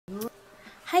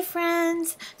Hi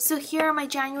friends! So here are my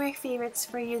January favorites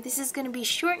for you. This is going to be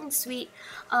short and sweet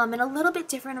and a little bit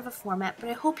different of a format, but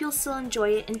I hope you'll still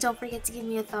enjoy it, and don't forget to give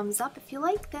me a thumbs up if you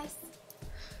like this.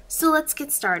 So let's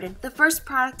get started. The first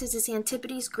product is this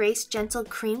Antipodes Grace Gentle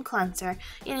Cream Cleanser,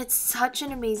 and it's such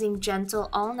an amazing, gentle,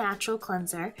 all-natural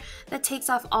cleanser that takes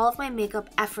off all of my makeup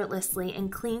effortlessly and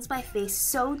cleans my face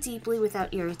so deeply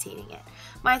without irritating it.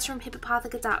 Mine's from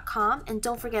hippopotheca.com, and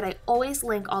don't forget I always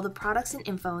link all the products and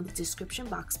info in the description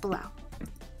box below.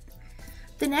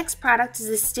 The next product is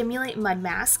the Stimulate Mud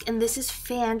Mask, and this is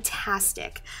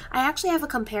fantastic. I actually have a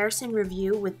comparison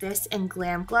review with this and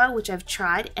Glam Glow, which I've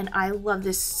tried, and I love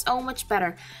this so much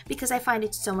better because I find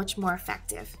it so much more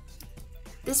effective.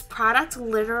 This product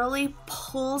literally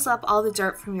pulls up all the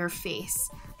dirt from your face.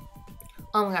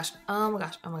 Oh my gosh, oh my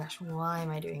gosh, oh my gosh, why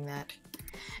am I doing that?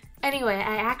 Anyway,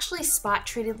 I actually spot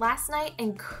treated last night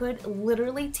and could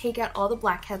literally take out all the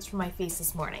blackheads from my face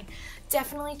this morning.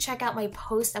 Definitely check out my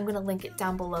post. I'm going to link it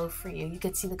down below for you. You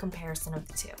can see the comparison of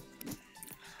the two.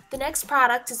 The next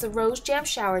product is the Rose Jam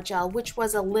Shower Gel, which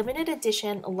was a limited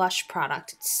edition LUSH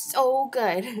product. It's so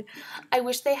good. I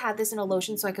wish they had this in a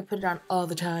lotion so I could put it on all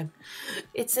the time.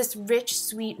 It's this rich,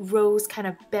 sweet rose kind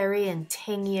of berry and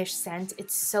tangy-ish scent.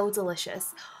 It's so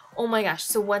delicious. Oh my gosh,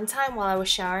 so one time while I was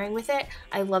showering with it,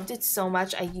 I loved it so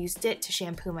much I used it to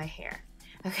shampoo my hair.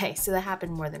 Okay, so that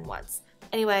happened more than once.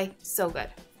 Anyway, so good.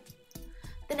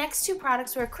 The next two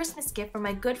products were a Christmas gift from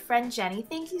my good friend Jenny.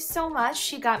 Thank you so much.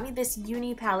 She got me this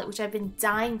uni palette, which I've been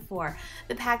dying for.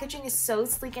 The packaging is so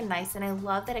sleek and nice, and I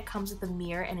love that it comes with a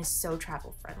mirror and is so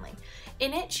travel friendly.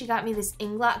 In it, she got me this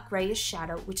Inglot grayish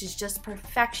shadow, which is just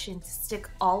perfection to stick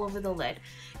all over the lid.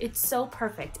 It's so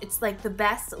perfect. It's like the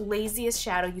best, laziest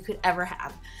shadow you could ever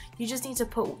have. You just need to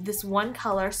put this one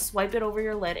color, swipe it over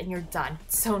your lid, and you're done.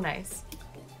 It's so nice.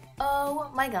 Oh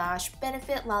my gosh,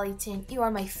 Benefit Lolly Tint, you are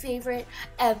my favorite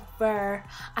ever.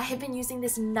 I have been using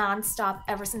this non-stop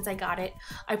ever since I got it.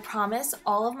 I promise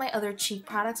all of my other cheek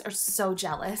products are so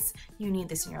jealous. You need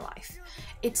this in your life.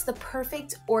 It's the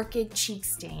perfect orchid cheek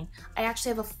stain. I actually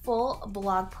have a full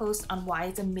blog post on why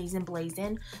it's amazing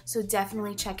blazing, so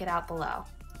definitely check it out below.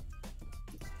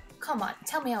 Come on,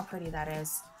 tell me how pretty that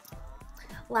is.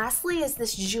 Lastly is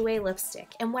this Jouer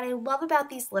lipstick, and what I love about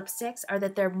these lipsticks are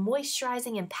that they're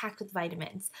moisturizing and packed with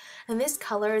vitamins. And this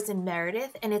color is in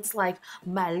Meredith, and it's like,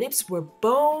 my lips were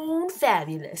bone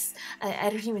fabulous. I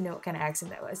don't even know what kind of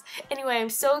accent that was. Anyway, I'm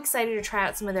so excited to try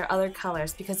out some of their other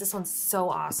colors because this one's so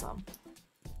awesome.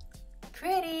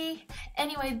 Pretty.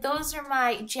 Anyway, those are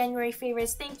my January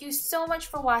favorites. Thank you so much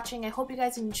for watching. I hope you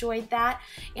guys enjoyed that.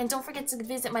 And don't forget to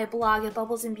visit my blog at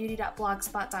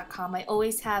bubblesandbeauty.blogspot.com. I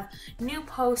always have new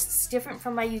posts different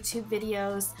from my YouTube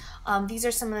videos. These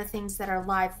are some of the things that are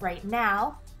live right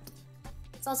now.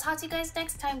 So I'll talk to you guys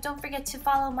next time. Don't forget to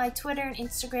follow my Twitter and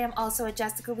Instagram, also at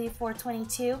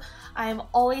JessicaLee422. I am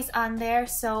always on there,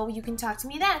 so you can talk to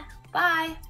me then. Bye!